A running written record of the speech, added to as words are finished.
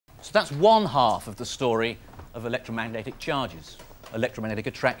So that's one half of the story of electromagnetic charges, electromagnetic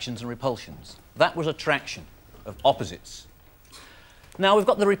attractions and repulsions. That was attraction of opposites. Now we've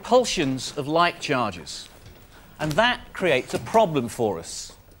got the repulsions of like charges, and that creates a problem for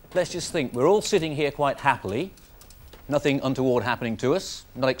us. Let's just think, we're all sitting here quite happily, nothing untoward happening to us,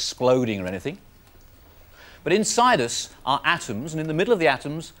 not exploding or anything. But inside us are atoms, and in the middle of the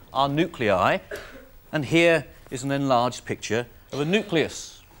atoms are nuclei, and here is an enlarged picture of a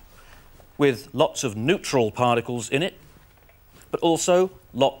nucleus with lots of neutral particles in it, but also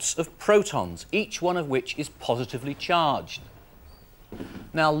lots of protons, each one of which is positively charged.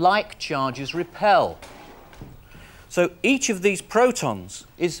 Now, like charges repel. So each of these protons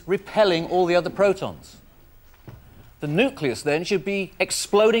is repelling all the other protons. The nucleus then should be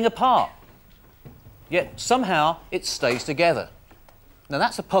exploding apart, yet somehow it stays together. Now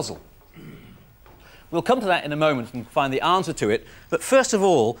that's a puzzle. We'll come to that in a moment and find the answer to it, but first of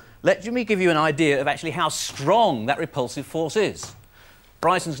all, let me give you an idea of actually how strong that repulsive force is.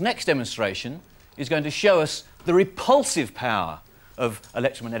 Bryson's next demonstration is going to show us the repulsive power of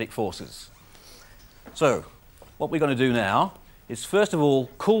electromagnetic forces. So, what we're going to do now is first of all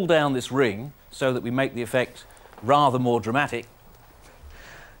cool down this ring so that we make the effect rather more dramatic.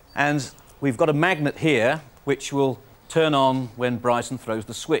 And we've got a magnet here which will turn on when Bryson throws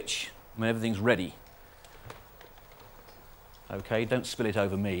the switch, when everything's ready. OK, don't spill it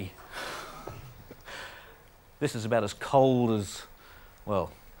over me. This is about as cold as,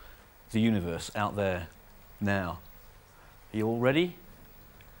 well, the universe out there now. Are you all ready?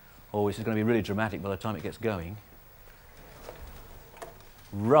 Oh, this is going to be really dramatic by the time it gets going.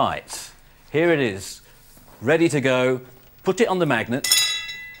 Right, here it is, ready to go. Put it on the magnet.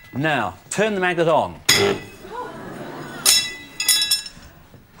 Now, turn the magnet on.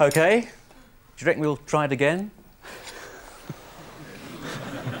 OK, do you reckon we'll try it again?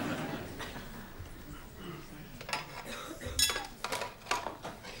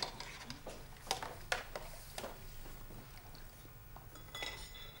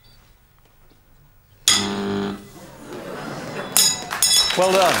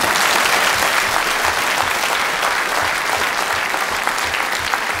 Well done.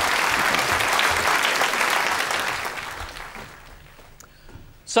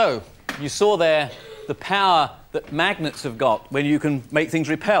 So, you saw there the power that magnets have got when you can make things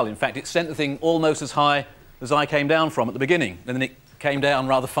repel. In fact, it sent the thing almost as high as I came down from at the beginning, and then it came down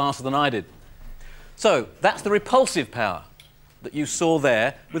rather faster than I did. So, that's the repulsive power that you saw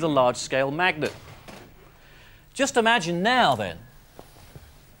there with a large-scale magnet. Just imagine now, then,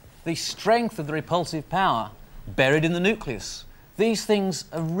 the strength of the repulsive power buried in the nucleus. These things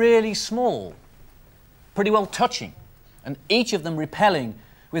are really small, pretty well touching, and each of them repelling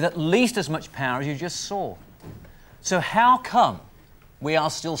with at least as much power as you just saw. So how come we are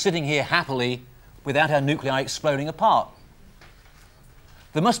still sitting here happily without our nuclei exploding apart?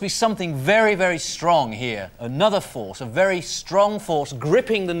 There must be something very, very strong here, another force, a very strong force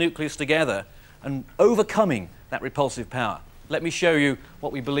gripping the nucleus together and overcoming that repulsive power. Let me show you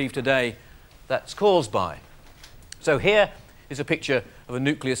what we believe today that's caused by. So here is a picture of a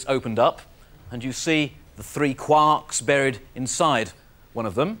nucleus opened up, and you see the 3 quarks buried inside one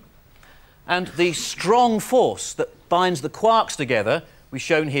of them. And the strong force that binds the quarks together we've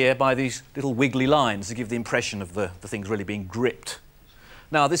shown here by these little wiggly lines to give the impression of the things really being gripped.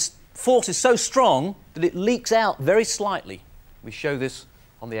 Now, this force is so strong that it leaks out very slightly. We show this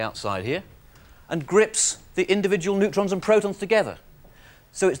on the outside here, and grips the individual neutrons and protons together.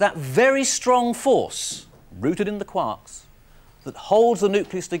 So it's that very strong force, rooted in the quarks, that holds the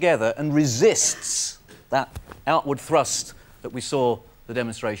nucleus together and resists that outward thrust that we saw the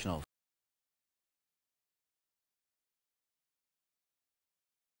demonstration of.